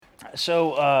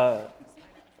So,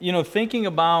 thinking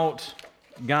about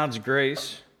God's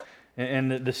grace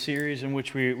and the series in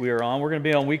which we are on, we're going to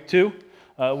be on week 2.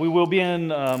 We will be in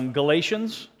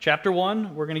Galatians chapter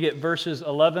 1. We're going to get verses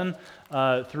 11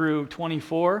 through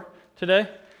 24 today.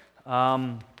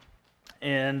 I'm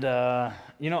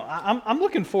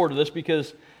looking forward to this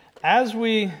because as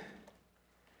we're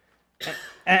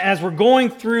going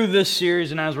through this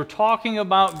series and as we're talking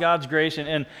about God's grace,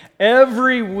 and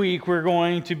every week we're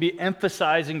going to be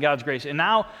emphasizing God's grace. And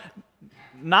now,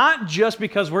 not just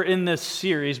because we're in this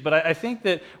series, but I think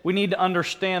that we need to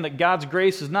understand that God's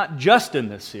grace is not just in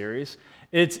this series,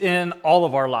 it's in all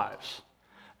of our lives.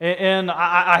 And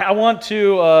I want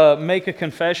to make a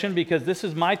confession because this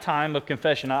is my time of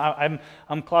confession. I'm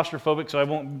claustrophobic, so I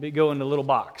won't go in the little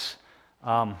box.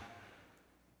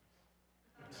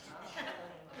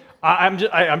 I'm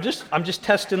just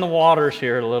testing the waters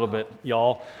here a little bit,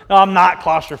 y'all. No, I'm not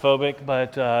claustrophobic,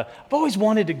 but I've always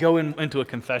wanted to go into a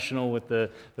confessional with the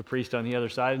priest on the other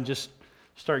side and just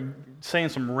start saying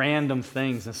some random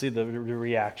things and see the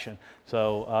reaction.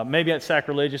 So maybe that's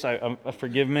sacrilegious.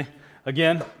 Forgive me.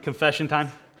 Again, confession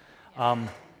time.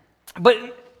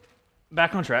 But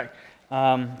back on track,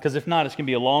 because if not, it's going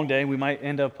to be a long day. We might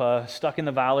end up stuck in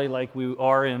the valley like we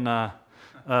are in the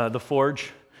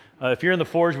Forge. If you're in the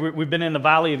Forge, we've been in the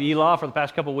Valley of Elah for the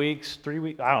past couple weeks, 3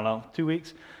 weeks, I don't know, 2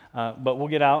 weeks, but we'll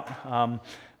get out.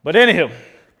 But anywho,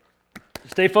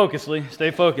 stay focused, Lee,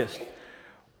 stay focused.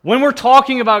 When we're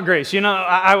talking about grace,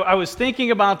 I was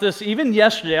thinking about this even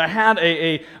yesterday. I had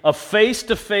a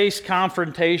face-to-face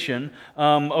confrontation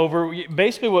over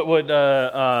basically what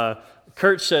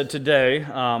Kurt said today,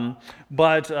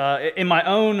 but in my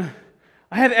own,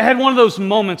 I had one of those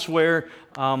moments where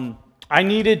I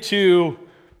needed to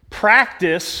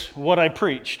practice what I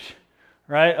preached,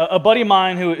 right? A buddy of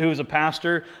mine who is a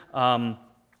pastor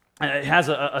has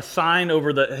a sign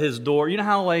over his door. You know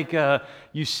how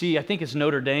you see, I think it's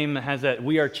Notre Dame that has that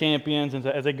 "We Are Champions," and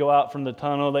as they go out from the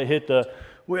tunnel, they hit the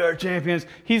 "We Are Champions."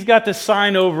 He's got this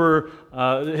sign over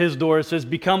his door that says,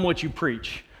 "Become what you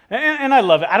preach." And I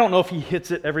love it. I don't know if he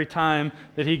hits it every time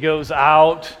that he goes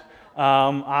out.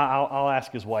 I'll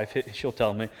ask his wife. She'll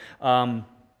tell me.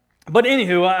 But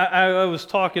anywho, I was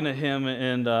talking to him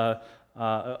and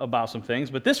about some things.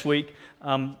 But this week,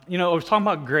 I was talking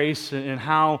about grace and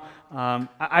how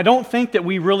I don't think that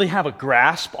we really have a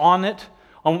grasp on it,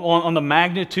 on the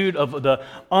magnitude of the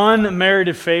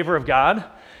unmerited favor of God.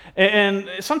 And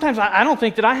sometimes I don't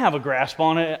think that I have a grasp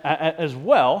on it as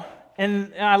well.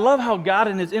 And I love how God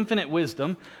in His infinite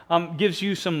wisdom gives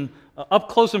you some up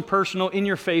close and personal,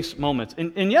 in-your-face moments.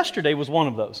 And yesterday was one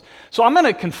of those. So I'm going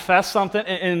to confess something,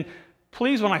 and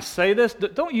please, when I say this,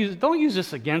 don't use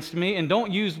this against me, and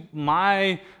don't use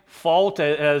my fault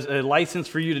as a license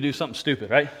for you to do something stupid,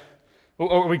 right?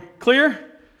 Are we clear?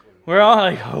 We're all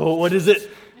like, oh, what is it?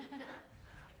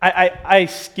 I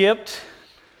skipped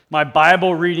my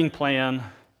Bible reading plan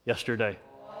yesterday.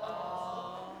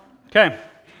 Okay,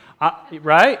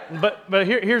 right? But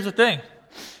here's the thing.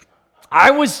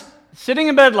 I was sitting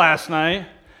in bed last night,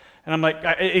 and I'm like,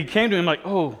 it came to me, I'm like,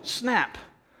 oh, snap.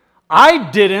 I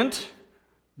didn't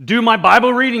do my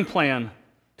Bible reading plan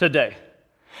today.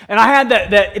 And I had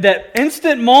that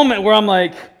instant moment where I'm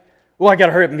like, well, I got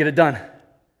to hurry up and get it done.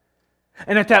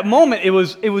 And at that moment, it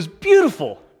was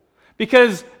beautiful.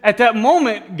 Because at that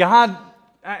moment, God,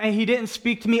 He didn't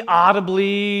speak to me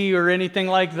audibly or anything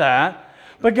like that.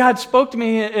 But God spoke to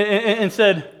me and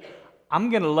said, I'm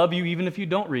going to love you even if you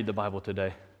don't read the Bible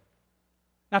today.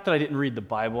 Not that I didn't read the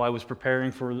Bible. I was preparing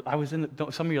for,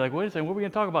 some of you are like, wait a second, what are we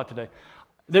going to talk about today?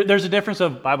 There's a difference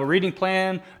of Bible reading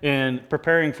plan and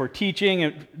preparing for teaching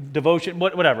and devotion,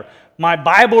 whatever. My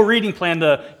Bible reading plan,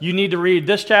 you need to read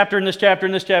this chapter and this chapter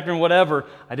and this chapter and whatever,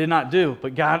 I did not do.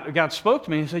 But God spoke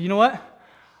to me and said, you know what?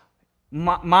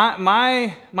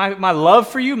 My love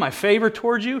for you, my favor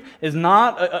towards you is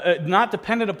not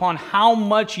dependent upon how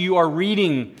much you are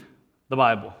reading the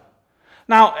Bible.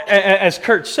 Now, as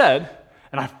Kurt said,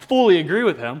 and I fully agree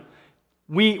with him,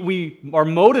 we are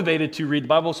motivated to read the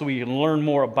Bible so we can learn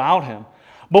more about Him.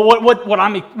 But what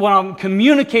I'm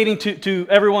communicating to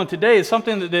everyone today is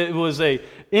something that was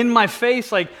in my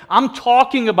face, like I'm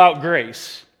talking about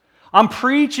grace. I'm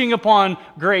preaching upon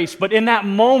grace, but in that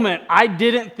moment, I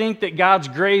didn't think that God's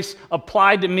grace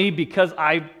applied to me because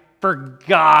I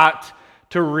forgot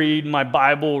to read my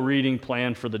Bible reading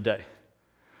plan for the day.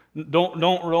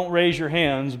 Don't raise your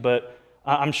hands, but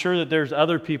I'm sure that there's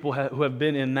other people who have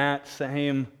been in that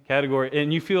same category,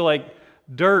 and you feel like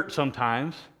dirt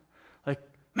sometimes. Like,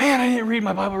 man, I didn't read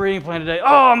my Bible reading plan today.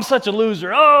 Oh, I'm such a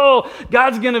loser. Oh,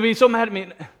 God's going to be so mad at me.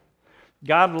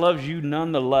 God loves you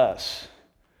nonetheless.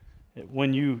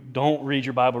 when you don't read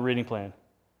your Bible reading plan.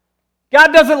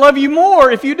 God doesn't love you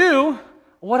more if you do.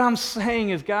 What I'm saying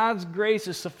is God's grace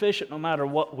is sufficient no matter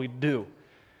what we do.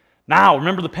 Now,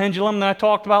 remember the pendulum that I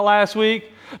talked about last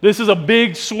week? This is a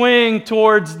big swing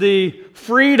towards the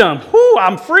freedom. Whew,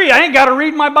 I'm free. I ain't got to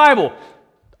read my Bible.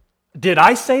 Did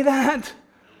I say that?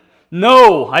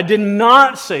 No, I did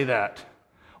not say that.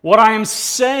 What I am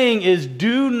saying is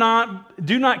do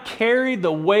not carry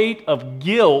the weight of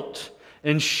guilt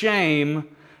and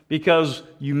shame because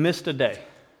you missed a day.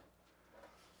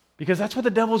 Because that's what the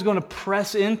devil is going to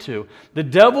press into. The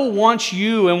devil wants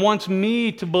you and wants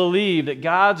me to believe that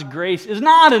God's grace is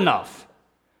not enough,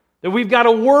 that we've got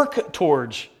to work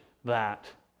towards that.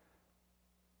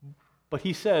 But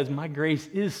he says, my grace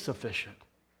is sufficient.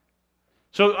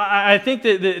 So I think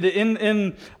that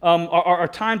in our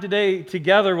time today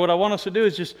together, what I want us to do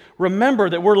is just remember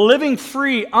that we're living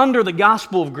free under the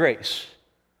gospel of grace.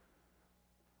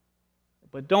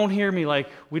 But don't hear me like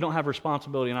we don't have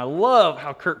responsibility. And I love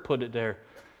how Kurt put it there.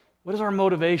 What is our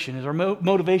motivation? Is our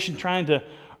motivation trying to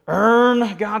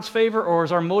earn God's favor, or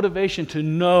is our motivation to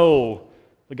know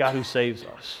the God who saves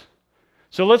us?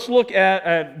 So let's look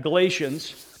at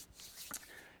Galatians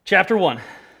chapter 1.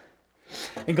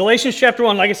 In Galatians chapter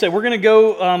 1, like I said, we're going to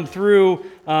go through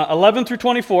 11 through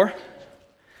 24.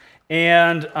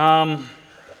 And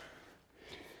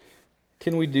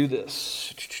can we do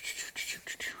this?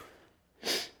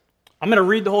 I'm going to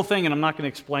read the whole thing and I'm not going to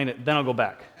explain it. Then I'll go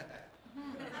back.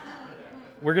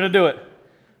 We're going to do it.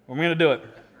 We're going to do it.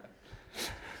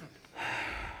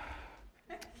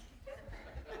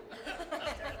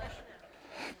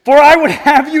 For I would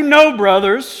have you know,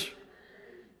 brothers.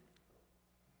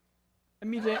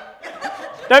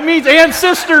 That means and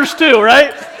sisters too,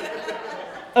 right?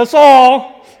 Us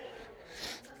all.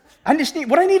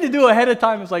 What I need to do ahead of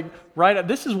time is like write up.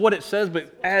 This is what it says,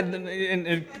 but add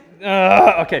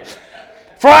okay.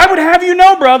 For I would have you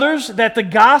know, brothers, that the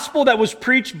gospel that was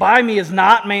preached by me is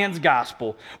not man's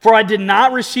gospel. For I did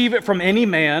not receive it from any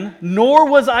man, nor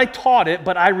was I taught it,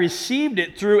 but I received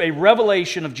it through a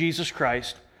revelation of Jesus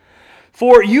Christ.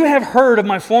 For you have heard of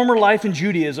my former life in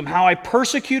Judaism, how I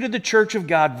persecuted the church of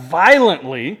God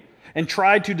violently and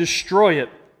tried to destroy it.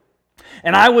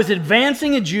 And I was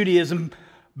advancing in Judaism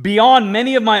beyond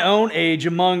many of my own age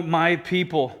among my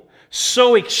people.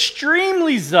 So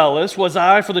extremely zealous was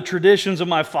I for the traditions of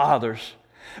my fathers.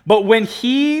 But when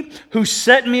he who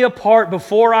set me apart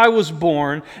before I was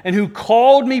born and who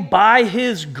called me by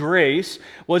his grace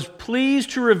was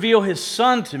pleased to reveal his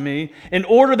Son to me in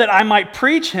order that I might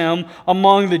preach him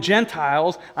among the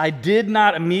Gentiles, I did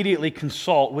not immediately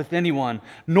consult with anyone,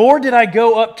 nor did I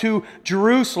go up to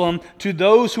Jerusalem to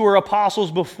those who were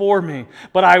apostles before me.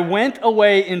 But I went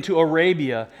away into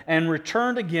Arabia and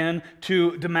returned again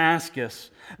to Damascus.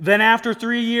 Then after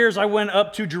 3 years I went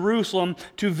up to Jerusalem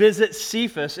to visit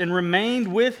Cephas and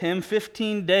remained with him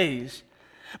 15 days.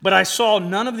 But I saw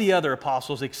none of the other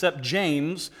apostles except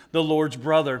James, the Lord's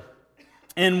brother.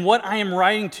 And what I am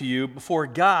writing to you, before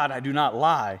God I do not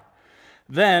lie.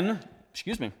 Then,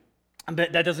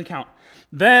 that doesn't count.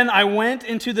 Then I went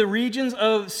into the regions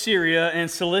of Syria and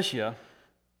Cilicia,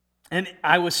 and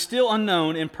I was still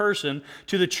unknown in person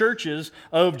to the churches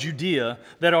of Judea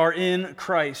that are in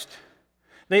Christ.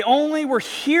 They only were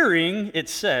hearing, it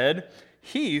said,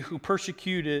 he who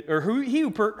persecuted, or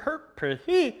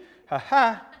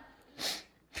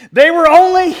they were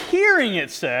only hearing, it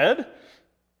said,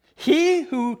 he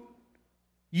who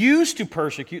used to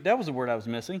persecute, that was the word I was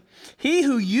missing, he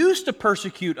who used to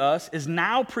persecute us is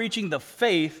now preaching the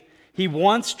faith he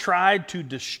once tried to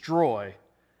destroy,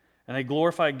 and they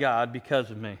glorified God because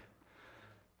of me.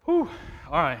 Whew,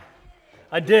 all right.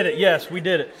 I did it. Yes, we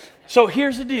did it. So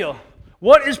here's the deal.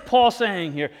 What is Paul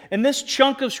saying here? In this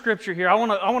chunk of scripture here, I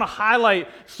want to highlight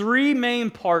three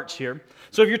main parts here.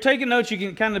 So if you're taking notes, you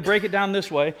can kind of break it down this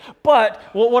way. But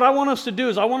what I want us to do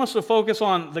is I want us to focus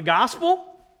on the gospel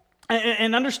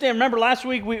and understand. Remember last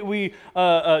week we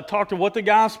talked about what the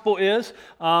gospel is,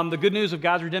 the good news of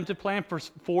God's redemptive plan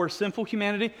for sinful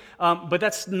humanity. But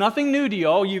that's nothing new to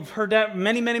y'all. You've heard that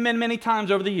many times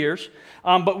over the years.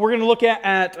 But we're going to look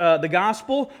at the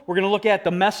gospel, we're going to look at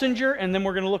the messenger, and then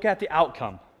we're going to look at the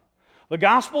outcome. The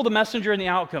gospel, the messenger, and the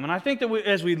outcome. And I think that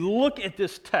as we look at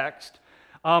this text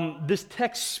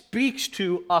speaks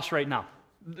to us right now,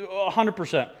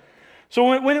 100%. So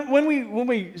when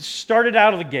we started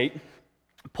out of the gate,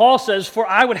 Paul says, "For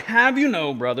I would have you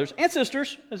know, brothers and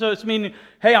sisters," so it's meaning,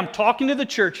 hey, I'm talking to the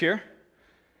church here,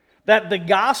 that the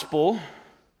gospel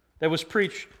that was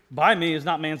preached by me is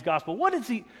not man's gospel. What does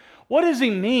he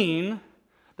mean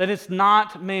that it's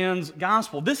not man's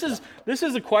gospel? This is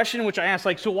a question which I ask,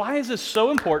 like, so why is this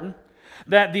so important?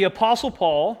 that the Apostle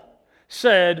Paul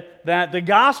said that the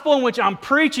gospel in which I'm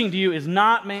preaching to you is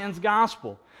not man's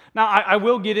gospel. Now, I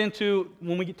will get into,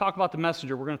 when we talk about the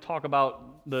messenger, we're going to talk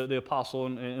about the apostle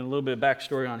and a little bit of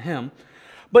backstory on him.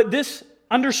 But this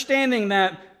understanding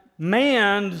that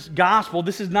man's gospel,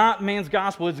 this is not man's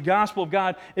gospel, it's the gospel of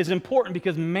God, is important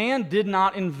because man did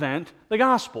not invent the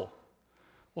gospel.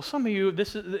 Well, some of you,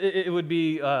 it would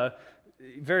be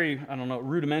very,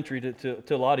 rudimentary to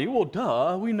a lot of you. Well,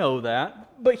 duh, we know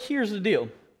that. But here's the deal.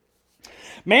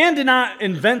 Man did not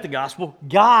invent the gospel.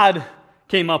 God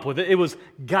came up with it. It was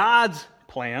God's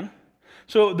plan.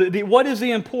 So what is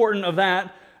the importance of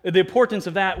that? The importance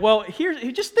of that? Well,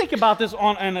 just think about this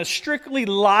on a strictly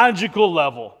logical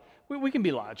level. We can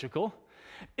be logical.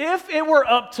 If it were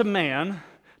up to man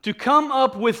to come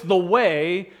up with the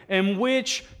way in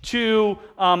which to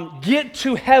get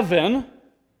to heaven,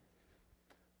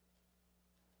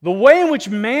 the way in which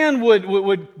man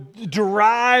would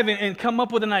derive and come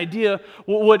up with an idea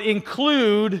would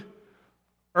include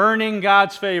earning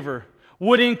God's favor,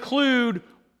 would include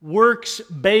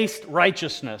works-based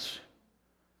righteousness.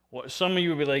 Well, some of you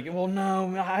would be like, well,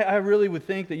 no, I really would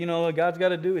think that, God's got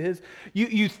to do his.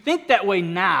 You think that way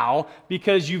now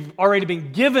because you've already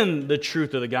been given the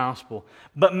truth of the gospel.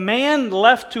 But man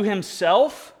left to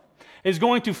himself is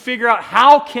going to figure out,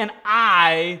 how can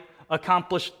I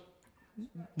accomplish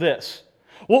this?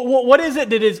 What is it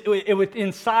that is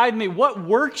inside me? What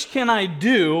works can I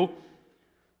do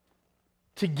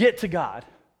to get to God?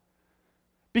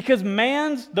 Because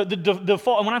man's, the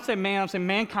default, and when I say man, I'm saying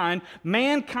mankind,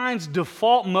 mankind's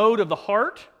default mode of the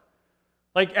heart,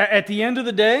 like at the end of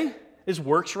the day, is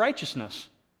works righteousness.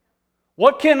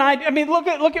 What can I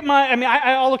look at my,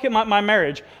 I'll look at my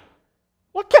marriage.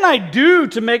 What can I do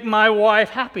to make my wife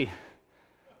happy?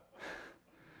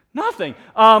 Nothing.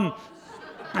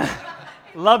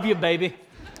 Love you, baby.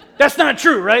 That's not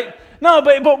true, right? No,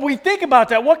 but we think about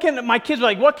that. My kids are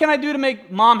like, what can I do to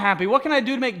make mom happy? What can I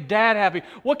do to make dad happy?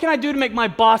 What can I do to make my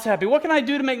boss happy? What can I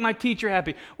do to make my teacher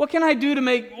happy? What can I do to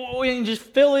make, and just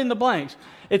fill in the blanks.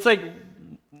 It's like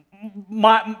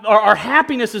our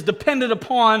happiness is dependent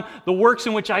upon the works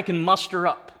in which I can muster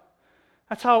up.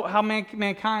 That's how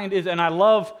mankind is. And I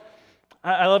love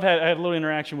I had a little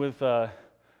interaction with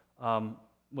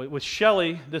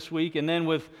Shelley this week, and then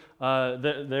with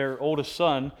their oldest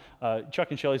son, Chuck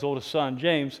and Shelley's oldest son,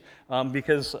 James,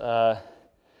 because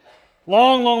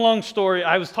long story.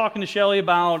 I was talking to Shelley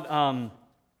about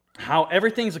how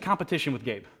everything's a competition with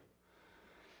Gabe.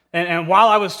 And while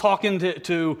I was talking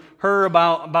to her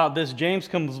about this, James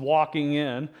comes walking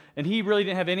in, and he really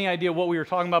didn't have any idea what we were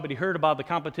talking about, but he heard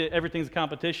about everything's a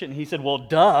competition, and he said, well,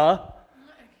 duh.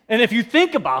 And if you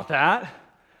think about that,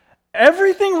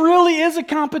 everything really is a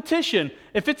competition.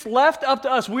 If it's left up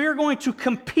to us, we are going to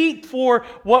compete for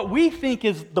what we think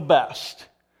is the best.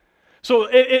 So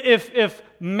if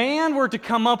man were to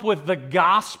come up with the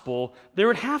gospel, there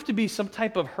would have to be some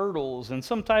type of hurdles and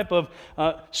some type of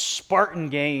Spartan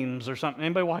games or something.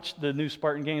 Anybody watch the new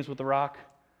Spartan games with The Rock?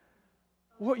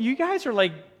 Well, you guys are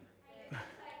like,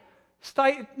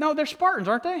 no, they're Spartans,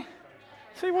 aren't they?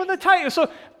 See, we're the Titans. So,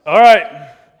 all right.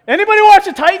 Anybody watch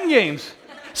the Titan games?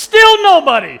 Still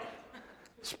nobody.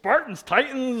 Spartans,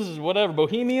 Titans, whatever,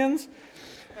 Bohemians.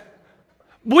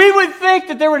 We would think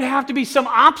that there would have to be some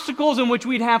obstacles in which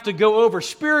we'd have to go over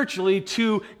spiritually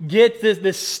to get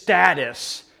this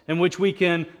status in which we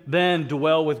can then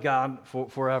dwell with God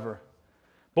forever.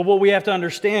 But what we have to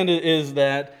understand is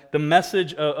that the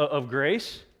message of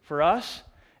grace for us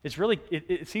is really,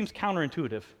 it seems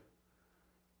counterintuitive.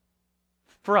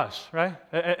 For us, right?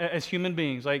 As human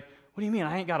beings. Like, what do you mean?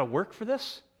 I ain't got to work for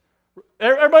this?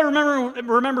 Everybody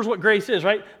remembers what grace is,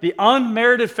 right? The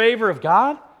unmerited favor of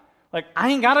God. Like, I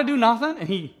ain't got to do nothing, and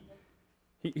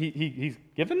He's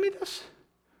given me this?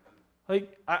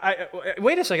 Like,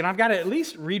 wait a second, I've got to at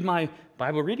least read my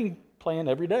Bible reading plan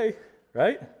every day,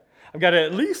 right? I've got to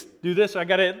at least do this. No.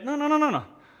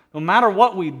 No matter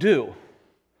what we do,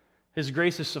 His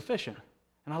grace is sufficient.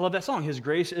 And I love that song, His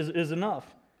grace is enough.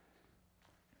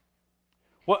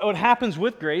 What happens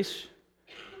with grace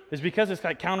is because it's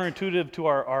like counterintuitive to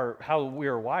our how we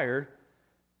are wired.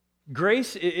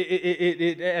 Grace,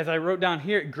 as I wrote down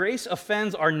here, grace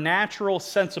offends our natural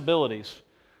sensibilities.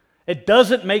 It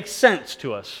doesn't make sense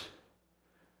to us.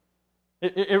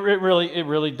 It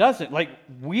really doesn't. Like,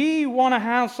 we want to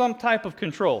have some type of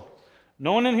control.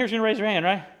 No one in here is going to raise their hand,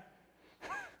 right?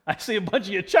 I see a bunch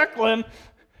of you chuckling.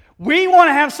 We want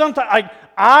to have some type, like,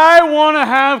 I want to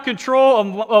have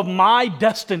control of my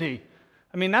destiny.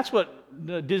 I mean, that's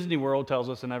what Disney World tells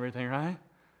us and everything, right?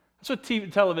 That's what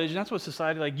TV, television, that's what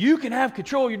society, like, you can have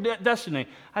control of your destiny.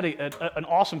 I had an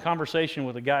awesome conversation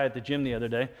with a guy at the gym the other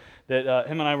day that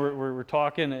him and I were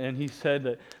talking, and he said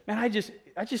that, man, I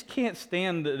just can't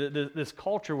stand this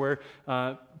culture where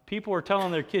people are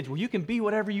telling their kids, well, you can be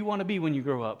whatever you want to be when you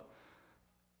grow up.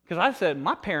 Because I said,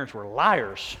 my parents were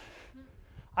liars.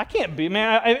 I can't be,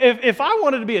 man, if I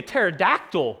wanted to be a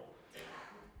pterodactyl,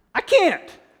 I can't.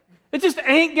 It just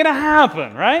ain't going to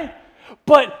happen, right?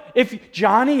 But if you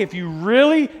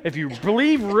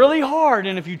believe really hard,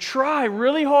 and if you try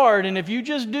really hard, and if you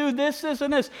just do this,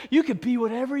 and this, you can be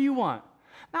whatever you want.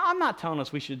 Now, I'm not telling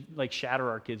us we should shatter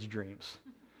our kids' dreams.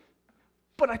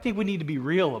 But I think we need to be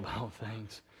real about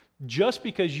things. Just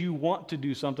because you want to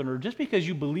do something, or just because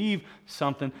you believe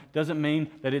something, doesn't mean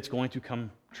that it's going to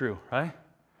come true, right?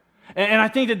 And I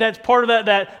think that's part of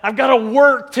that I've got to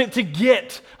work to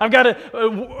get. I've got to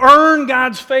earn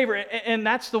God's favor. And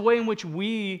that's the way in which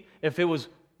we, if it was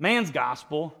man's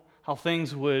gospel, how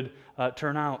things would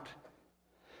turn out.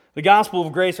 The gospel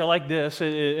of grace, I like this,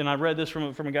 and I read this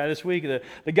from a guy this week.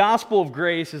 The gospel of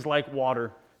grace is like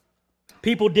water.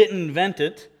 People didn't invent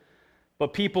it,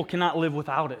 but people cannot live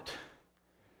without it.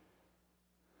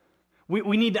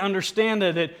 We need to understand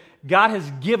that God has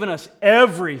given us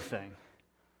everything,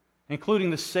 including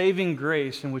the saving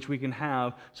grace in which we can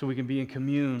have so we can be in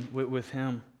commune with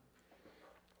Him.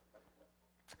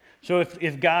 So if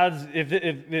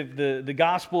the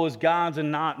gospel is God's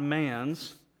and not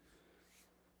man's,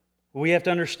 what we have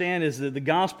to understand is that the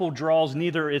gospel draws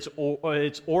neither its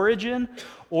origin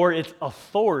or its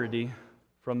authority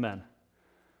from men.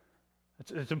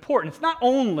 It's important. It's not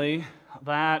only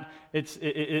that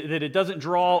it doesn't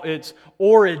draw its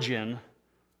origin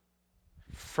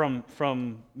from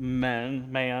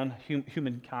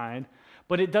humankind,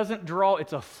 but it doesn't draw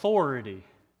its authority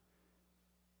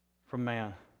from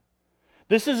man.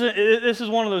 This is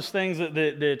one of those things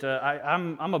that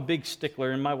I'm a big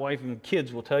stickler, and my wife and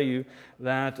kids will tell you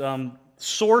that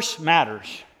source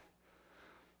matters.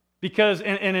 Because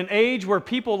in an age where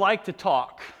people like to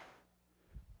talk,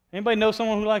 anybody know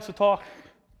someone who likes to talk?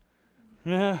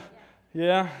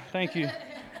 Yeah, thank you.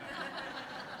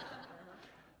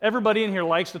 Everybody in here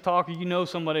likes to talk, or you know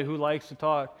somebody who likes to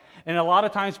talk. And a lot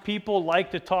of times people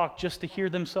like to talk just to hear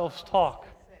themselves talk,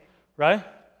 right?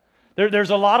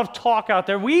 There's a lot of talk out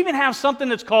there. We even have something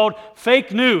that's called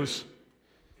fake news.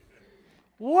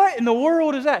 What in the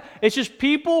world is that? It's just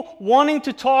people wanting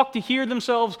to talk to hear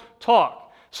themselves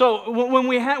talk. So when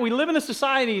we live in a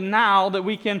society now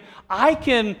that I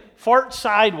can fart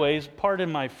sideways,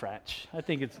 pardon my French, I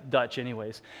think it's Dutch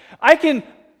anyways. I can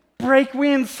break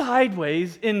wind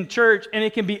sideways in church, and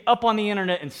it can be up on the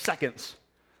internet in seconds.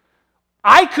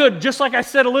 I could, just like I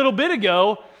said a little bit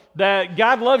ago, that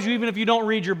God loves you even if you don't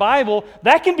read your Bible,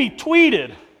 that can be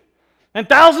tweeted. And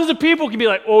thousands of people can be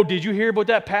like, oh, did you hear what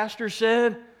that pastor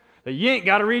said? That you ain't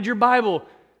got to read your Bible.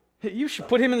 You should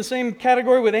put him in the same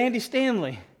category with Andy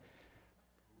Stanley.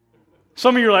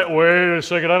 Some of you are like, wait a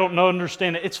second, I don't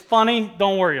understand it. It's funny,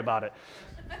 don't worry about it.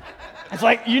 It's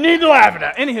like, you need to laugh at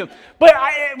that. Anywho, but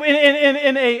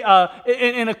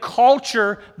in a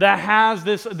culture that has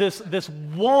this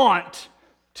want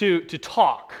to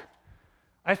talk,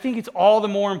 I think it's all the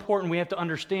more important we have to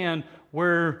understand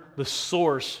where the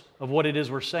source of what it is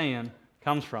we're saying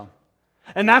comes from.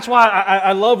 And that's why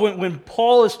I love when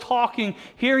Paul is talking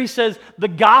here, he says, the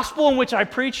gospel in which I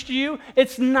preach to you,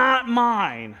 it's not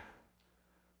mine,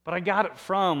 but I got it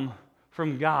from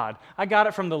God. I got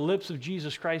it from the lips of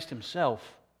Jesus Christ Himself.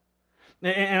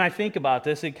 And I think about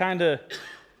this, it kind of,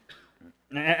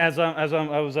 as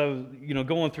I was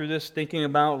going through this, thinking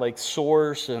about like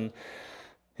source and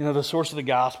the source of the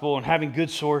gospel and having good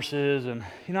sources, and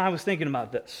I was thinking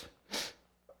about this.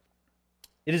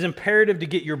 It is imperative to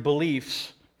get your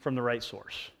beliefs from the right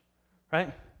source,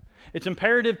 right? It's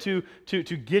imperative to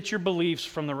get your beliefs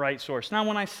from the right source. Now,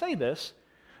 when I say this,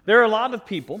 there are a lot of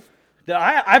people that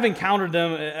I've encountered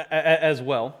them as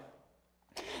well,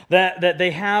 that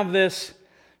they have this,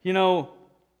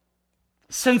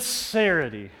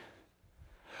 sincerity.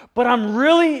 But I'm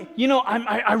really,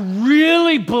 I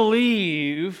really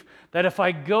believe that if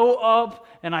I go up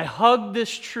and I hug this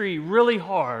tree really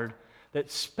hard, that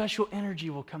special energy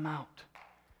will come out.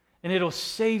 And it'll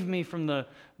save me from the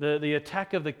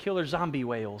attack of the killer zombie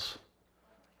whales.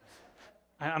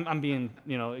 I'm being,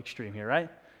 extreme here, right?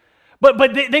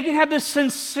 But they can have this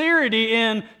sincerity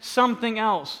in something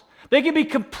else. They can be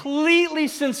completely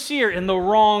sincere in the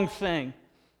wrong thing.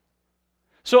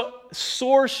 So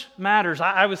source matters.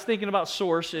 I was thinking about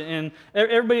source, and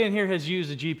everybody in here has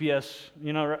used a GPS,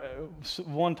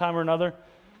 one time or another,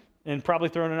 and probably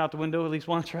thrown it out the window at least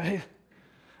once, right?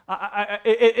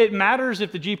 It matters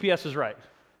if the GPS is right,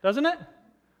 doesn't it?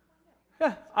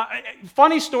 Yeah.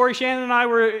 Funny story, Shannon and I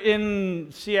were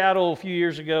in Seattle a few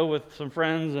years ago with some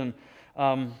friends, and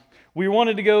we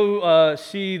wanted to go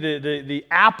see the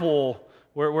Apple,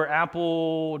 where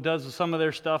Apple does some of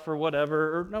their stuff or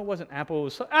whatever. Or no, it wasn't Apple. It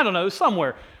was, I don't know,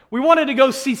 somewhere. We wanted to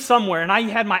go see somewhere, and I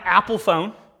had my Apple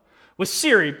phone with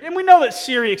Siri. And we know that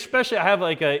Siri, especially, I have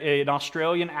like an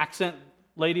Australian accent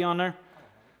lady on there.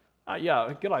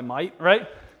 Yeah, good I might, right?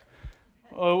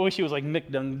 Oh, I wish he was like Mick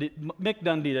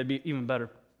Dundee, that'd be even better.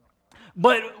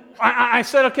 But I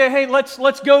said, okay, hey,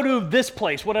 let's go to this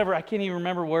place, whatever. I can't even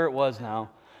remember where it was now.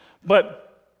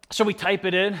 But so we type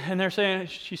it in, and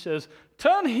she says,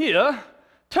 turn here,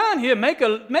 make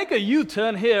a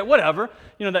U-turn here, whatever.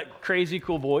 You know, that crazy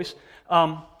cool voice.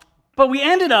 But we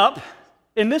ended up,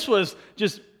 and this was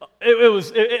just,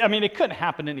 it couldn't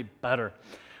happen any better.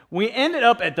 We ended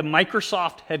up at the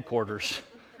Microsoft headquarters.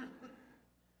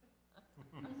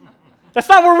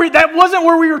 That wasn't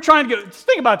where we were trying to go. Just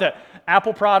think about that.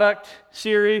 Apple product,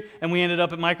 Siri, and we ended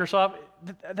up at Microsoft.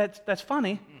 That's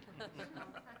funny.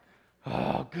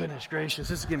 Oh, goodness gracious.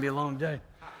 This is going to be a long day.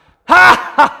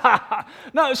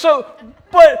 No,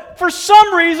 but for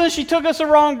some reason, she took us the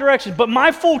wrong direction. But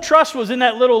my full trust was in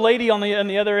that little lady on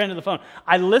the other end of the phone.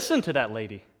 I listened to that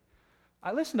lady.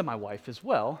 I listened to my wife as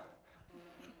well.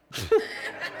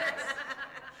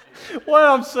 What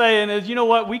I'm saying is, you know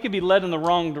what? We could be led in the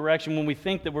wrong direction when we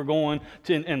think that we're going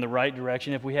in the right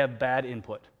direction if we have bad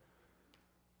input.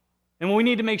 And we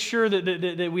need to make sure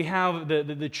that we have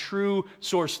the true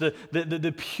source,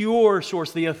 the pure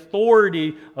source, the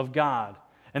authority of God.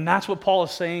 And that's what Paul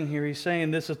is saying here. He's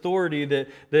saying this authority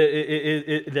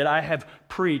that I have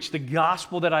preached, the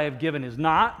gospel that I have given, is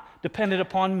not dependent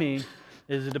upon me,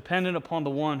 it is dependent upon the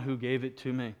one who gave it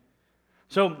to me.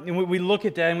 So we look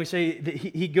at that and we say,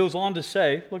 he goes on to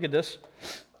say, look at this.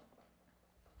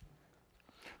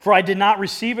 For I did not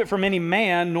receive it from any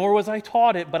man, nor was I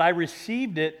taught it, but I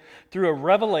received it through a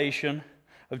revelation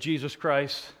of Jesus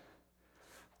Christ.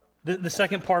 The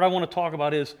second part I want to talk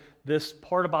about is this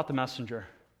part about the messenger.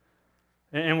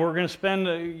 And we're going to spend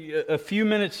a few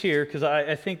minutes here because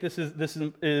I think this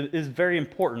is very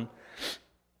important.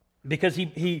 Because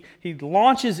he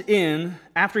launches in,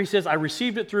 after he says, I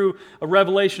received it through a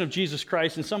revelation of Jesus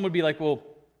Christ, and some would be like, well,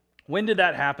 when did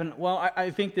that happen? Well, I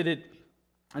think that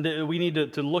we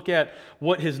need to look at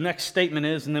what his next statement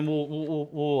is, and then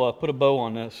we'll put a bow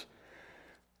on this.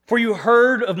 For you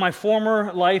heard of my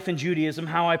former life in Judaism,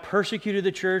 how I persecuted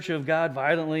the church of God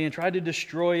violently and tried to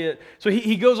destroy it. So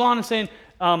he goes on and saying,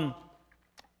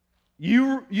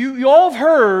 you all have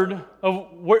heard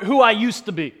of who I used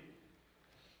to be.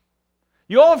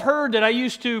 You all have heard that I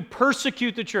used to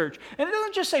persecute the church. And it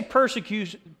doesn't just say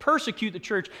persecute the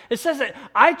church. It says that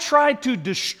I tried to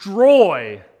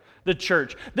destroy the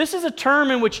church. This is a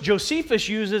term in which Josephus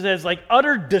uses as like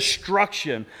utter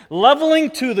destruction,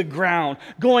 leveling to the ground,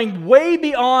 going way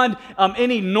beyond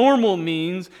any normal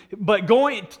means, but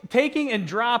taking and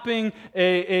dropping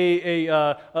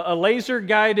a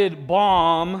laser-guided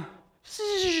bomb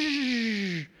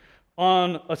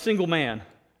on a single man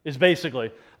is basically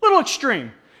a little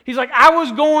extreme. He's like, I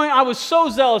was so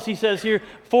zealous, he says here,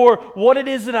 for what it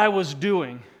is that I was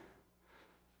doing.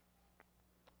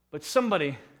 But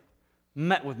somebody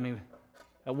met with me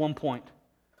at one point.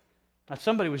 That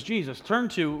somebody was Jesus. Turn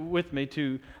with me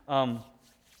to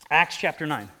Acts chapter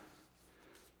 9.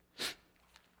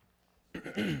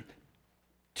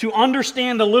 To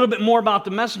understand a little bit more about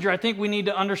the messenger, I think we need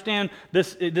to understand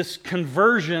this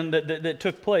conversion that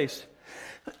took place.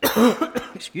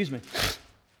 Excuse me.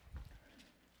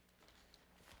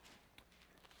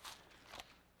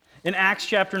 In Acts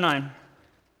chapter 9,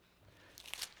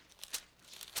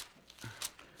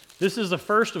 this is the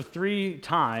first of 3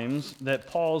 times that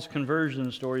Paul's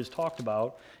conversion story is talked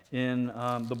about in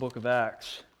the book of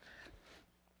Acts.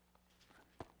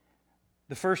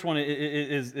 The first one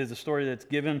is a story that's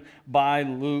given by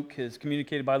Luke, is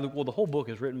communicated by Luke. Well, the whole book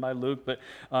is written by Luke, but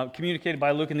communicated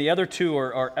by Luke, and the other 2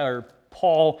 are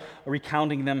Paul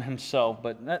recounting them himself,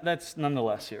 but that's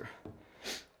nonetheless here.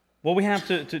 What we have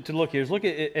to look here is look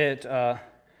at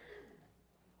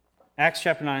Acts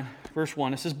chapter 9, verse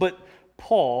 1. It says, but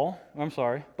Saul,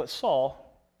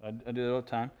 I do it all the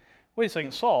time. Wait a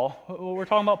second, Saul? We're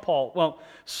talking about Paul. Well,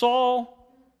 Saul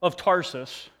of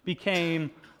Tarsus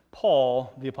became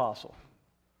Paul the apostle.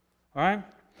 All right?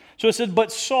 So it says,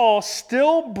 but Saul,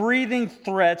 still breathing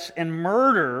threats and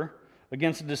murder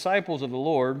against the disciples of the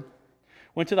Lord,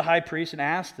 went to the high priest and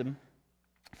asked him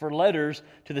for letters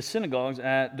to the synagogues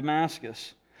at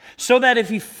Damascus, so that if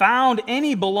he found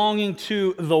any belonging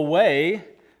to the way,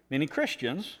 meaning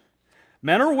Christians,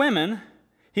 men or women,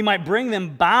 he might bring them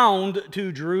bound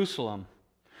to Jerusalem.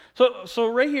 So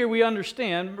right here we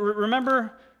understand,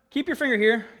 remember, keep your finger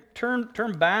here,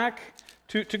 turn back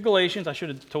to Galatians. I should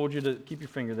have told you to keep your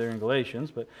finger there in Galatians,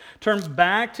 but turn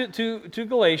back to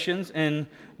Galatians and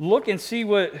look and see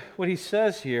what he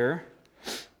says here.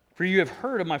 For you have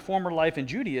heard of my former life in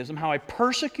Judaism, how I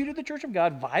persecuted the church of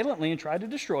God violently and tried to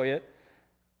destroy it.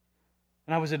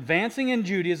 And I was advancing in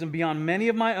Judaism beyond many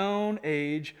of my own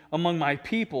age among my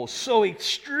people. So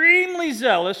extremely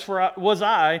zealous was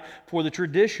I for the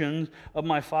traditions of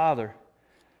my father.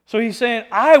 So he's saying,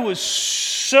 I was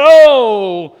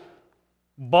so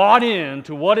bought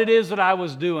into what it is that I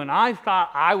was doing. I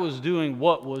thought I was doing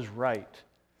what was right.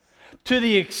 To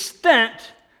the extent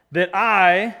that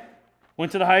I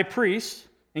went to the high priest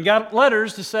and got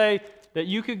letters to say that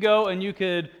you could go and you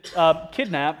could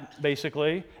kidnap,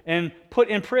 basically, and put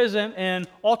in prison and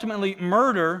ultimately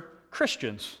murder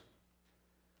Christians.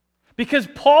 Because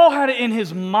Paul had it in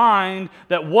his mind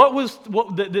that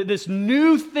this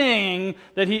new thing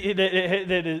that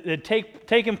had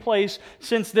taken place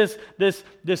since this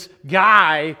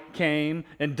guy came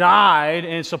and died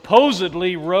and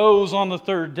supposedly rose on the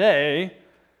third day,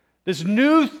 this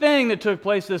new thing that took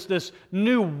place, this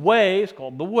new way, it's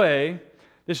called the way,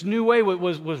 this new way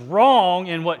was wrong,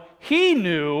 and what he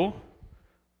knew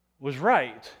was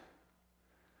right.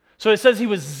 So it says he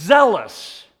was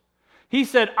zealous. He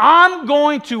said, I'm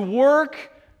going to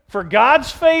work for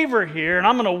God's favor here, and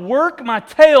I'm going to work my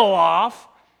tail off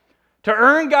to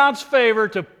earn God's favor,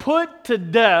 to put to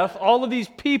death all of these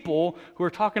people who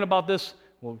are talking about this,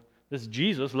 well, this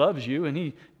Jesus loves you, and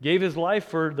he gave his life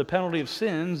for the penalty of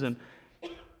sins, and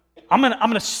I'm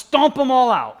going to stomp them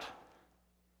all out.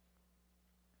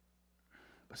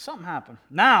 But something happened.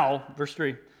 Now, verse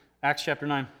 3, Acts chapter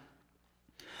 9.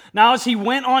 Now as he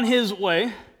went on his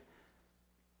way,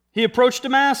 he approached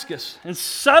Damascus, and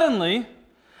suddenly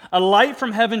a light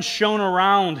from heaven shone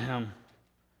around him.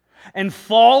 And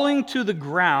falling to the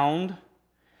ground,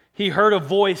 he heard a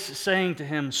voice saying to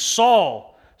him,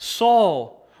 Saul,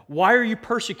 Saul, why are you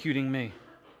persecuting me?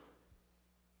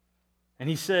 And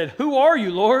he said, Who are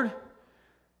you, Lord?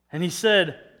 And he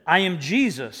said, I am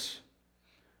Jesus,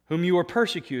 whom you are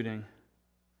persecuting.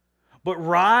 But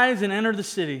rise and enter the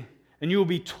city, and you will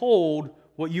be told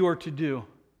what you are to do.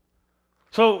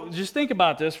 So just think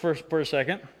about this for a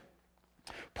second.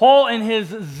 Paul, in his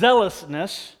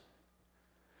zealousness,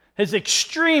 his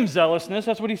extreme zealousness,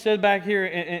 that's what he said back here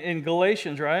in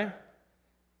Galatians, right?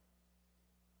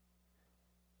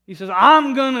 He says,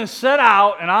 I'm going to set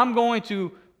out and I'm going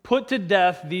to put to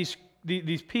death these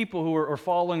people who are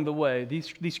following the way,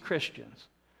 these Christians.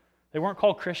 They weren't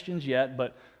called Christians yet,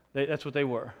 but that's what they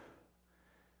were.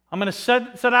 I'm going to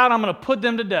set out, I'm going to put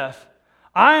them to death.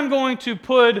 I'm going to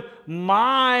put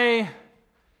my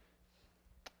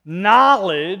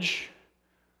knowledge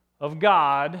of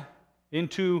God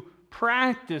into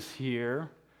practice here,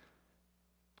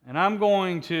 and I'm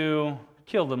going to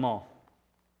kill them all.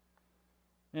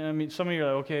 And I mean, some of you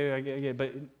are like, okay, I get,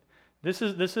 but this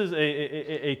is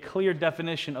a clear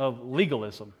definition of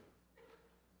legalism.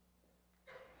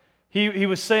 He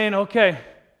was saying, okay,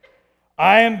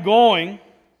 I am going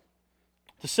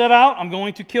to set out, I'm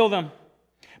going to kill them.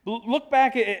 Look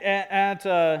back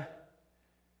at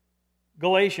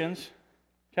Galatians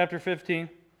chapter 15,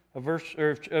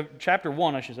 chapter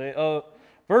 1, I should say,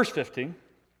 verse 15.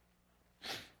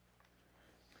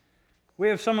 We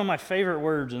have some of my favorite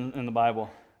words in the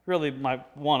Bible. Really,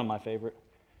 one of my favorite.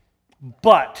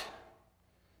 But,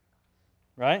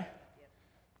 right?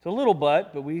 It's a little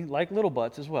but we like little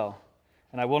buts as well.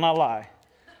 And I will not lie.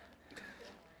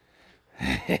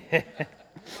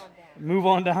 Move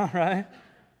on down, right?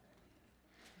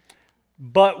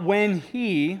 But when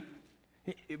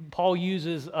Paul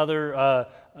uses other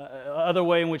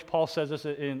way in which Paul says this,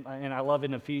 and I love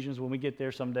in Ephesians. When we get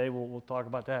there someday, we'll talk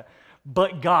about that.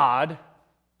 But God,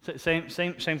 same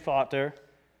thought there,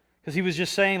 because he was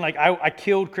just saying, like, I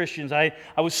killed Christians. I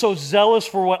was so zealous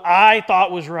for what I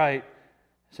thought was right.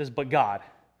 It says, but God.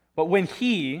 But when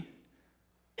he,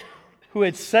 who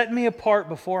had set me apart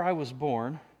before I was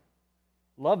born,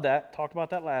 love that, talked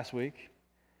about that last week,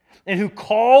 and who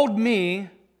called me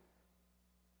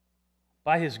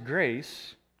by his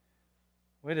grace.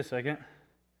 Wait a second.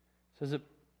 It says that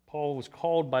Paul was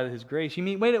called by his grace. You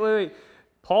mean, wait.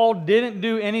 Paul didn't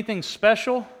do anything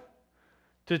special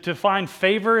to find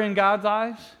favor in God's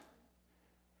eyes?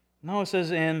 No, it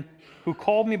says, and who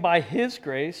called me by his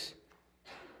grace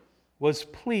was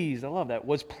pleased, I love that,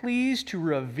 was pleased to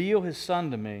reveal his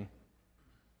Son to me.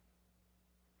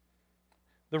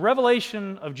 The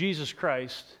revelation of Jesus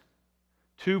Christ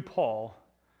to Paul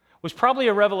was probably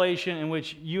a revelation in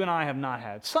which you and I have not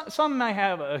had. Some might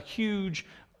have a huge,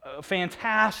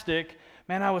 fantastic,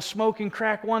 man, I was smoking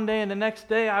crack one day and the next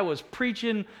day I was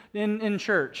preaching in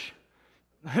church.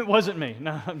 It wasn't me.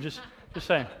 No, I'm just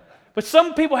saying. But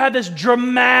some people had this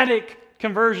dramatic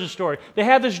conversion story. They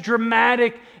had this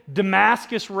dramatic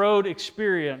Damascus Road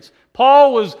experience.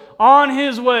 Paul was on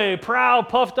his way, proud,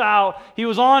 puffed out. He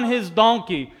was on his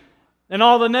donkey. And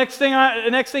the next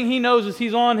thing he knows is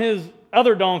he's on his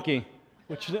other donkey,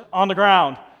 which is on the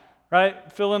ground,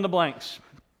 right? Fill in the blanks.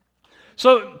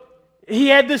 So he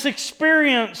had this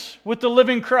experience with the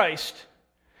living Christ.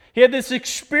 He had this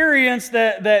experience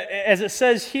that, as it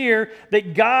says here,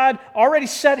 that God already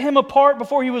set him apart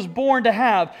before he was born to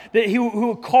have, that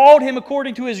who called him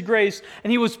according to his grace,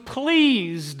 and he was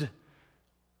pleased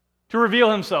to reveal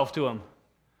himself to him.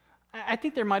 I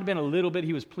think there might have been a little bit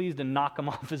he was pleased to knock him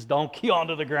off his donkey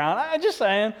onto the ground. I'm just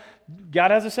saying,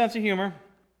 God has a sense of humor.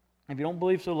 If you don't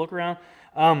believe so, look around.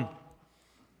 It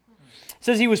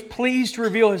says he was pleased to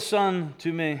reveal his Son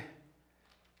to me.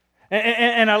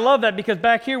 And I love that because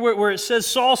back here where it says,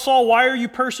 Saul, Saul, why are you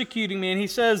persecuting me? And he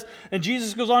says, and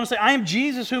Jesus goes on to say, I am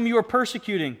Jesus whom you are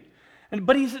persecuting.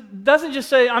 But he doesn't just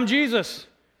say, I'm Jesus,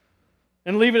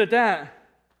 and leave it at that.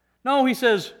 No, he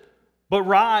says, but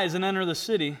rise and enter the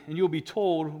city, and you will be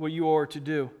told what you are to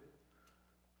do.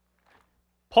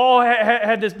 Paul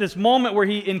had this moment where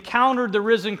he encountered the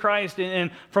risen Christ, and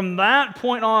from that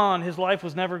point on, his life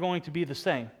was never going to be the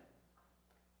same.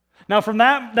 Now, from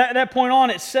that point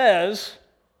on, it says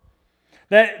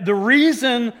that the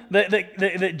reason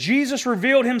that Jesus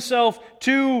revealed himself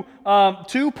to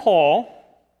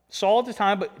Paul, Saul at the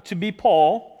time, but to be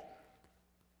Paul,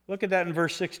 look at that in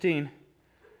verse 16.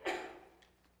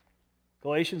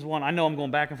 Galatians 1. I know I'm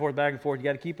going back and forth. You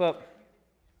got to keep up.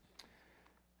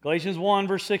 Galatians 1,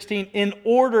 verse 16. In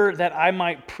order that I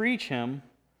might preach him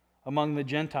among the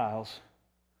Gentiles.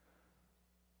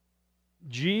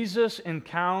 Jesus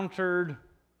encountered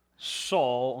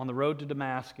Saul on the road to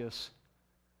Damascus.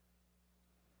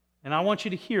 And I want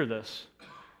you to hear this,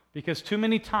 because too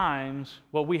many times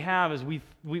what we have is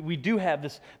we do have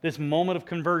this moment of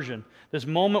conversion, this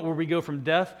moment where we go from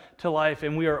death to life,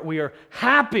 and we are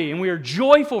happy and we are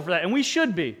joyful for that, and we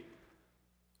should be.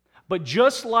 But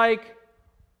just like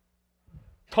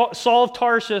Saul of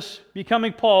Tarsus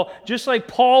becoming Paul, just like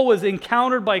Paul was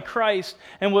encountered by Christ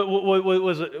and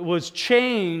was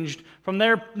changed from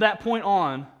that point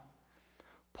on,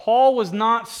 Paul was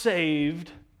not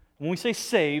saved. When we say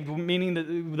saved, meaning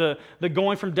the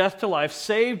going from death to life,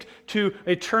 saved to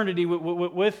eternity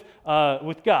with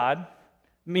God,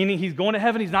 meaning he's going to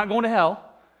heaven, he's not going to hell.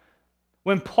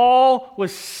 When Paul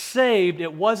was saved,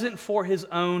 it wasn't for his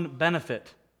own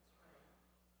benefit.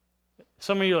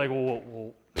 Some of you are like,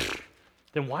 well,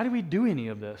 then why do we do any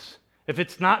of this? If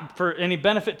it's not for any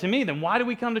benefit to me, then why do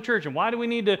we come to church? And why do we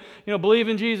need to believe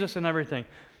in Jesus and everything?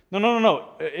 No.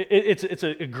 It's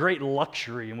a great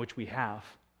luxury in which we have.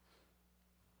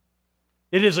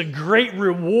 It is a great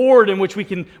reward in which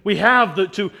we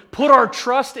have to put our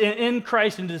trust in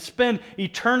Christ and to spend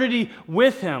eternity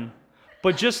with Him.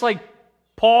 But just like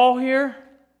Paul here,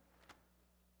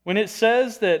 when it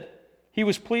says that he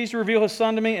was pleased to reveal his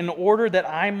Son to me in order that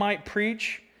I might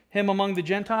preach him among the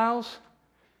Gentiles,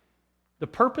 the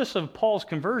purpose of Paul's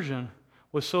conversion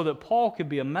was so that Paul could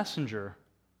be a messenger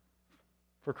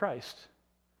for Christ.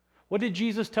 What did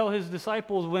Jesus tell his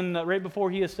disciples when right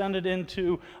before he ascended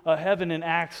into heaven in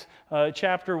Acts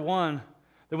chapter 1?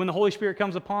 That when the Holy Spirit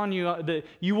comes upon you, that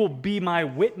you will be my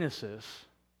witnesses.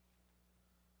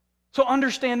 So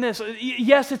understand this.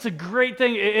 Yes, it's a great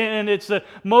thing, and it's the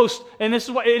most, and this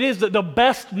is what it is, the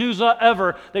best news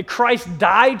ever, that Christ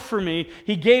died for me.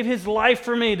 He gave His life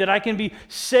for me, that I can be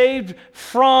saved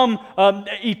from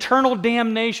eternal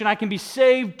damnation. I can be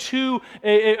saved to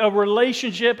a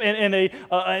relationship and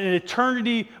an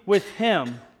eternity with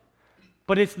Him.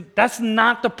 But that's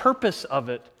not the purpose of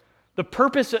it. The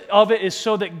purpose of it is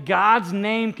so that God's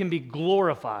name can be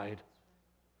glorified.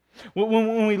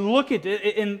 When we look at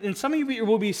it, and some of you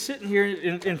will be sitting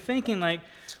here and thinking like,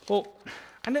 well,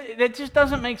 that just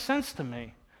doesn't make sense to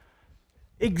me.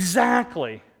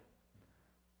 Exactly.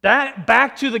 That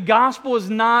back to the gospel is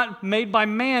not made by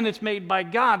man, it's made by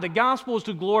God. The gospel is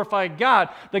to glorify God.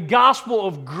 The gospel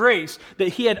of grace, that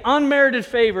He had unmerited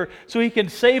favor so He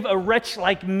could save a wretch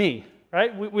like me.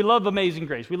 Right? We love Amazing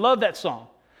Grace. We love that song.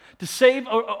 To save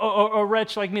a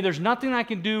wretch like me, there's nothing I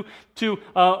can do to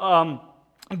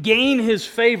gain His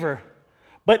favor,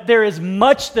 but there is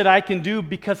much that I can do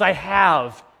because I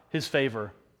have His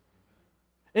favor.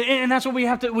 And that's what we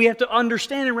have to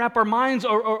understand and wrap our minds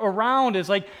around, is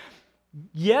like,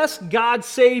 Yes, God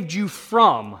saved you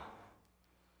from,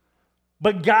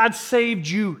 but God saved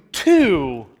you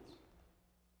to.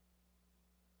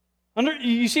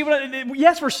 You see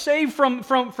yes, we're saved from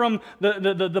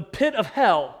the pit of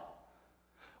hell.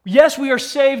 Yes, we are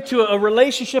saved to a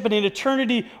relationship and an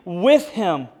eternity with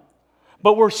Him,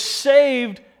 but we're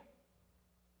saved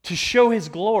to show His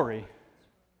glory.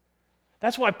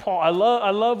 That's why Paul,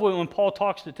 I love when Paul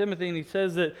talks to Timothy and he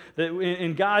says that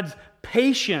in God's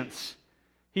patience,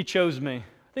 He chose me.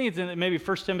 I think it's in maybe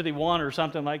 1 Timothy 1 or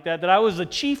something like that I was the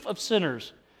chief of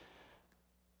sinners.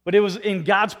 But it was in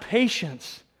God's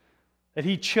patience that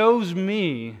He chose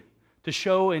me to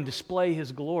show and display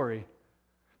His glory.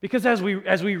 Because as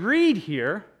we read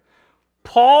here,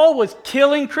 Paul was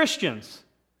killing Christians.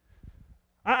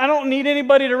 I don't need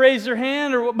anybody to raise their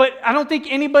hand, but I don't think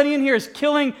anybody in here is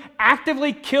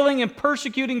actively killing and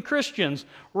persecuting Christians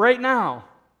right now.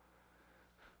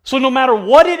 So no matter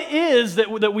what it is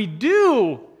that we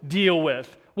do deal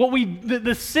with,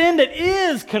 the sin that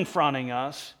is confronting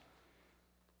us,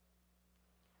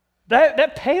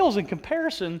 that pales in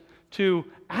comparison to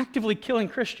actively killing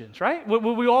Christians, right? Would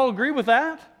we all agree with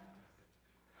that?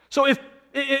 So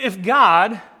if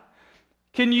God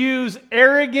can use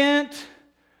arrogant,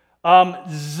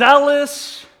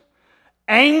 zealous,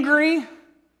 angry,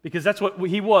 because that's what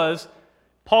he was.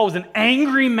 Paul was an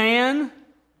angry man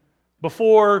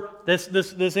before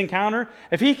this encounter.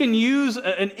 If he can use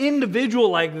an individual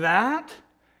like that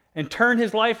and turn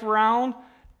his life around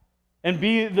and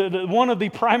be one of the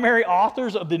primary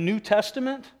authors of the New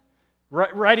Testament,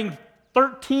 writing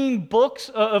 13 books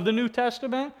of the New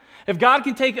Testament, if God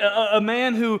can take a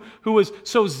man who was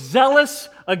so zealous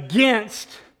against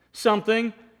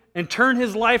something and turn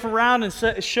his life around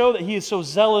and show that he is so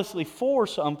zealously for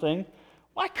something,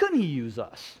 why couldn't He use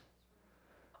us?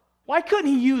 Why couldn't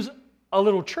He use a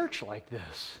little church like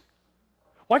this?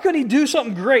 Why couldn't He do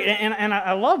something great? And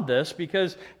I love this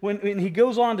because when he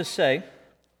goes on to say,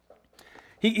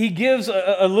 he gives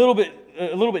a little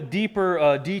bit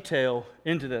deeper detail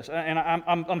into this. And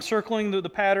I'm circling the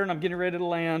pattern. I'm getting ready to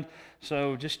land,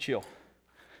 so just chill.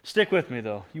 Stick with me,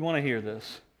 though. You want to hear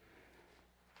this.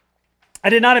 I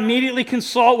did not immediately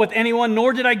consult with anyone,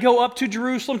 nor did I go up to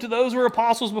Jerusalem to those who were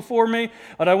apostles before me,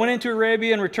 but I went into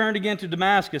Arabia and returned again to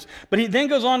Damascus. But he then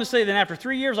goes on to say, then after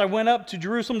 3 years I went up to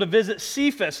Jerusalem to visit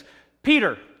Cephas,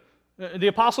 Peter, the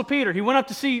apostle Peter. He went up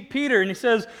to see Peter, and he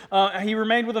says he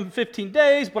remained with him 15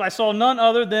 days, but I saw none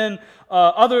other than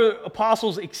other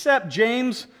apostles except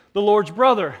James, the Lord's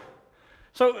brother.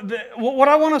 So what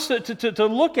I want us to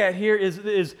look at here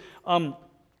is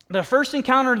the first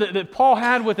encounter that Paul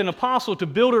had with an apostle to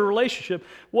build a relationship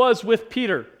was with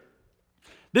Peter.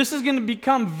 This is going to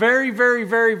become very, very,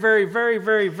 very, very, very,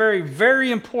 very, very,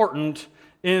 very important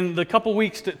in the couple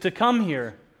weeks to come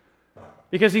here.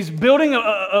 Because he's building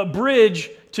a bridge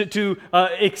to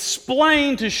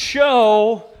explain, to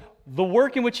show the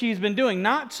work in which he's been doing,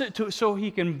 not so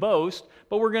he can boast,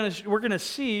 but we're going to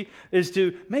see is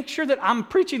to make sure that I'm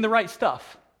preaching the right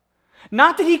stuff.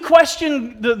 Not that he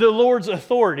questioned the Lord's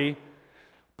authority.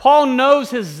 Paul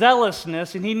knows his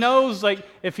zealousness, and he knows, like,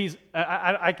 if he's,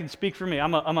 I can speak for me.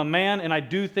 I'm a man, and I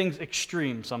do things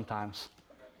extreme sometimes.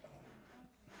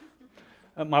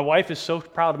 My wife is so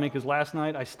proud of me because last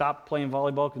night I stopped playing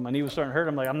volleyball because my knee was starting to hurt.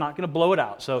 I'm like, I'm not going to blow it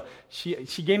out. So she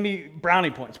gave me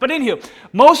brownie points. But anywho,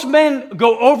 most men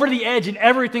go over the edge in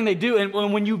everything they do,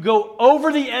 and when you go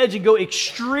over the edge and go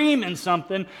extreme in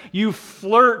something, you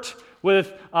flirt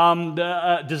with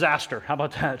disaster. How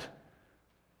about that?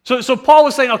 So Paul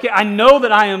was saying, okay, I know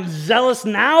that I am zealous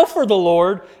now for the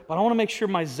Lord, but I want to make sure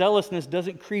my zealousness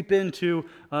doesn't creep into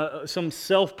some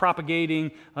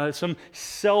self-propagating, some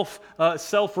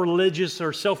self-religious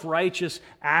or self-righteous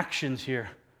actions here.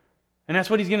 And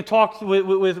that's what he's going to talk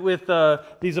with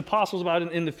these apostles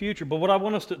about in the future. But what I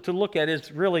want us to look at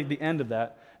is really the end of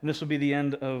that. And this will be the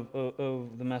end of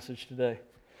the message today.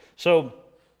 So,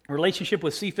 relationship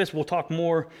with Cephas, we'll talk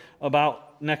more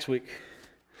about next week.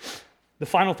 The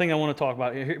final thing I want to talk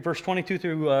about, here, verse 22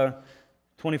 through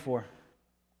 24. It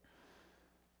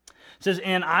says,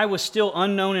 and I was still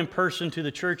unknown in person to the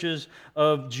churches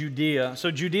of Judea. So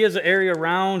Judea is the area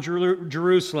around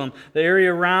Jerusalem, the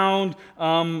area around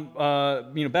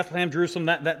Bethlehem, Jerusalem,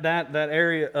 that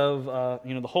area of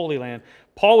the Holy Land.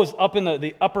 Paul was up in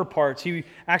the upper parts. He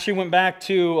actually went back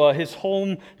to his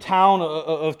hometown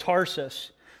of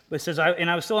Tarsus. But it says, and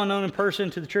I was still unknown in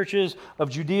person to the churches of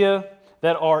Judea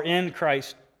that are in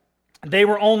Christ. They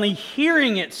were only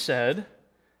hearing it said,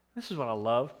 this is what I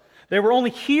love, they were only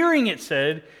hearing it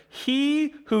said,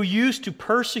 he who used to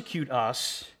persecute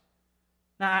us.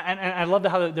 Now, and I love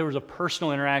how there was a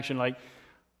personal interaction, like,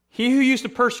 He who used to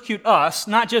persecute us,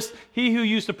 not just he who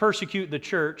used to persecute the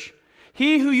church,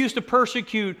 he who used to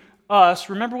persecute us,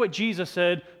 remember what Jesus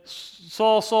said,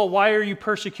 Saul, Saul, why are you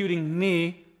persecuting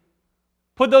me?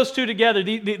 Put those two together.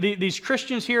 These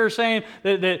Christians here are saying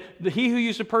that he who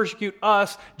used to persecute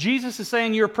us, Jesus is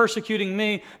saying you're persecuting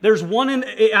me. There's one in,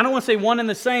 I don't want to say one and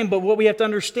the same, but what we have to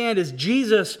understand is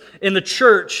Jesus and the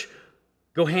church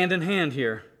go hand in hand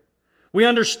here. We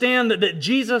understand that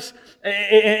Jesus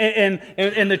and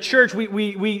the church,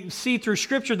 we see through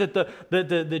Scripture that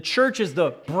the church is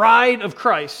the bride of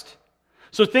Christ.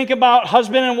 So think about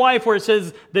husband and wife, where it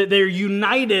says that they're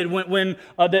united when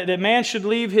that man should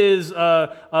leave his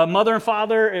mother and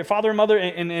father, father and mother,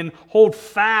 and hold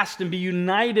fast and be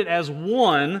united as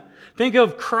one. Think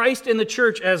of Christ and the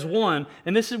church as one.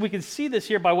 And this is, we can see this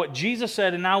here by what Jesus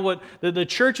said and now what the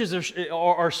churches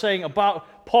are saying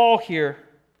about Paul here.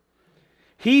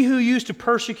 He who used to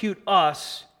persecute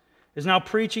us is now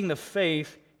preaching the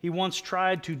faith he once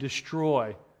tried to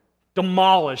destroy,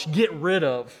 demolish, get rid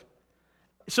of.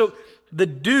 So the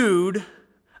dude,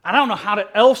 I don't know how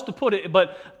else to put it,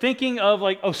 but thinking of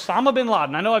like Osama bin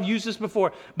Laden. I know I've used this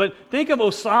before, but think of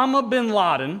Osama bin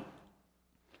Laden.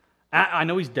 I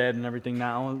know he's dead and everything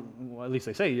now. Well, at least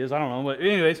they say he is. I don't know. But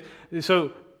anyways,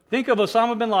 so think of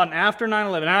Osama bin Laden after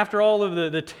 9/11, after all of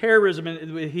the terrorism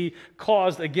he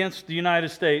caused against the United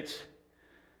States.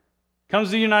 Comes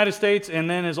to the United States and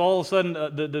then is all of a sudden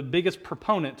the biggest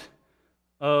proponent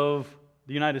of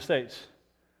the United States.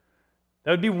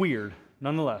 That would be weird,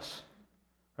 nonetheless,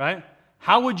 right?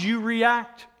 How would you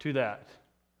react to that?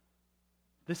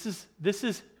 This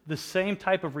is the same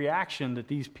type of reaction that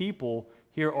these people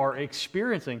here are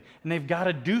experiencing, and they've got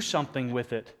to do something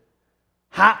with it.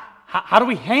 How do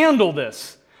we handle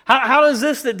this? How does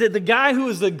this, that the guy who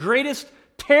is the greatest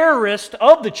terrorist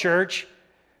of the church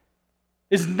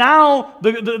is now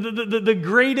the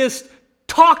greatest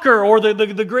talker or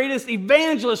the greatest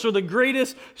evangelist or the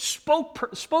greatest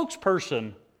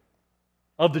spokesperson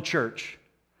of the church?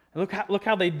 And look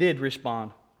how they did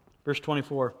respond. Verse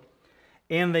 24.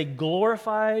 And they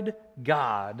glorified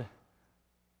God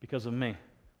because of me.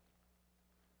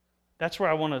 That's where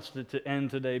I want us to end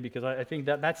today, because I think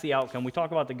that's the outcome. We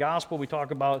talk about the gospel, we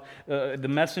talk about the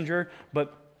messenger,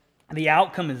 but the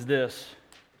outcome is this.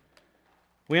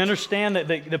 We understand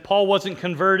that Paul wasn't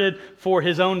converted for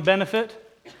his own benefit.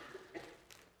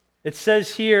 It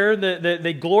says here that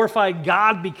they glorified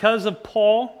God because of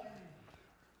Paul.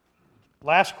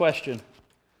 Last question.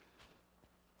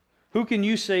 Who can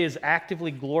you say is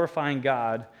actively glorifying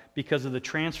God because of the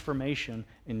transformation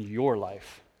in your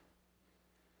life?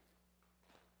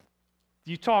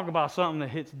 You talk about something that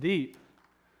hits deep.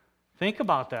 Think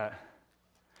about that.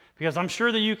 Because I'm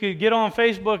sure that you could get on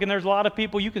Facebook and there's a lot of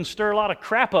people you can stir a lot of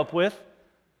crap up with,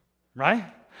 right?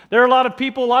 There are a lot of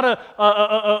people, a lot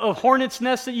of hornets'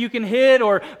 nests that you can hit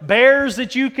or bears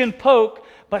that you can poke.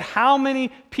 But how many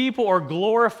people are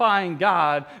glorifying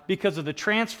God because of the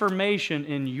transformation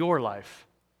in your life?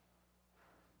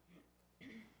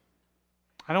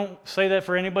 I don't say that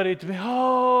for anybody to be,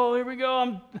 oh, here we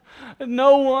go,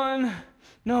 no one.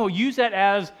 No, use that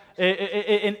as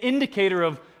an indicator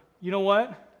of, you know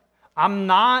what? I'm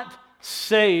not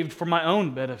saved for my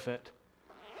own benefit.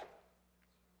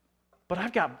 But I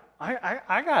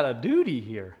got a duty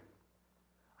here.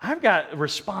 I've got a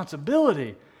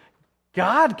responsibility.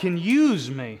 God can use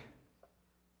me.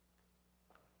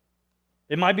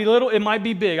 It might be little, it might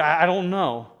be big, I don't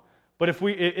know. But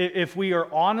if we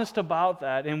are honest about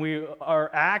that and we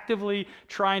are actively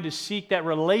trying to seek that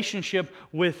relationship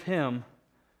with Him,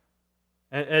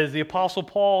 as the Apostle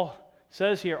Paul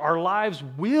says here, our lives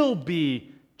will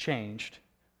be changed.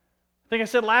 I think I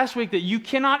said last week that you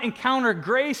cannot encounter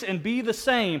grace and be the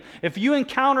same. If you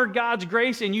encounter God's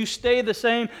grace and you stay the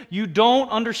same, you don't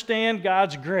understand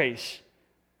God's grace.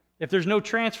 If there's no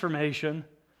transformation,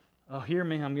 oh, hear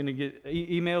me, I'm going to get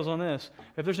emails on this.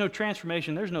 If there's no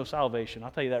transformation, there's no salvation.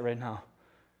 I'll tell you that right now.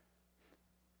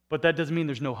 But that doesn't mean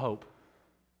there's no hope.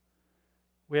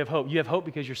 We have hope. You have hope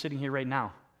because you're sitting here right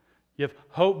now. You have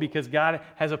hope because God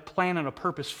has a plan and a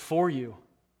purpose for you.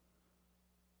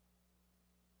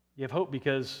 You have hope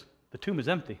because the tomb is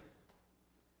empty.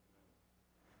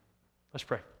 Let's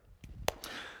pray.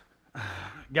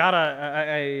 God,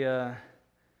 I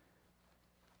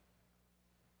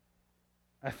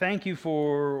thank you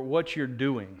for what you're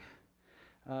doing.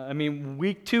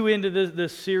 Week 2 into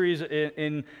this series,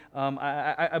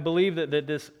 I believe that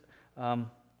this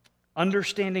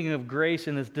understanding of grace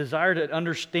and this desire to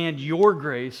understand your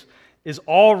grace is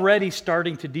already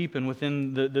starting to deepen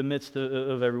within the midst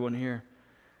of everyone here.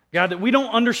 God, that we don't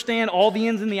understand all the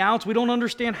ins and the outs. We don't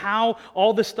understand how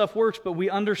all this stuff works, but we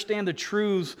understand the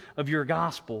truths of your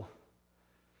gospel.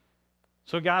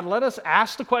 So God, let us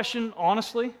ask the question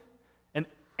honestly and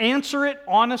answer it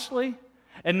honestly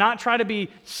and not try to be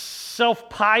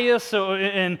self-pious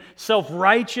and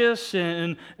self-righteous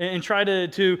and try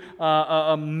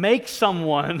to make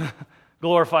someone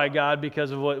glorify God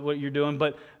because of what you're doing.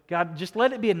 But God, just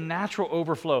let it be a natural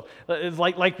overflow. It's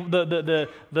like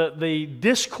the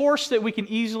discourse that we can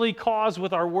easily cause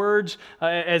with our words,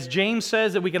 as James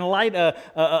says, that we can light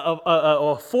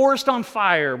a forest on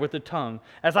fire with the tongue.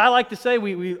 As I like to say,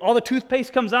 all the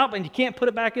toothpaste comes out and you can't put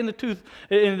it back in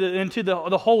into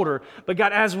the holder. But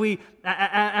God, as we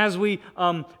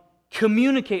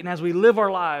communicate and as we live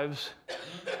our lives,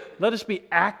 let us be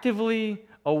actively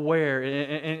aware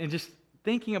and just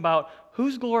thinking about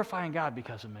who's glorifying God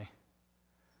because of me.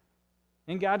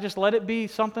 And God, just let it be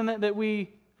something that we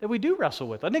do wrestle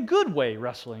with, in a good way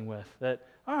wrestling with. That,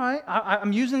 all right,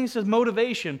 I'm using this as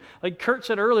motivation. Like Kurt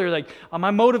said earlier, like my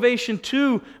motivation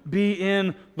to be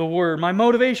in the Word, my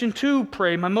motivation to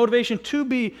pray, my motivation to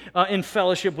be in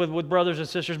fellowship with brothers and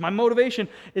sisters. My motivation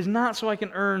is not so I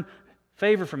can earn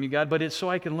favor from you, God, but it's so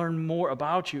I can learn more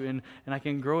about you and I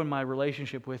can grow in my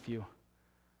relationship with you.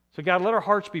 So God, let our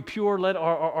hearts be pure. Let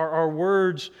our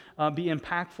words be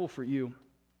impactful for you.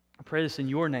 I pray this in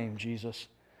your name, Jesus.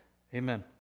 Amen.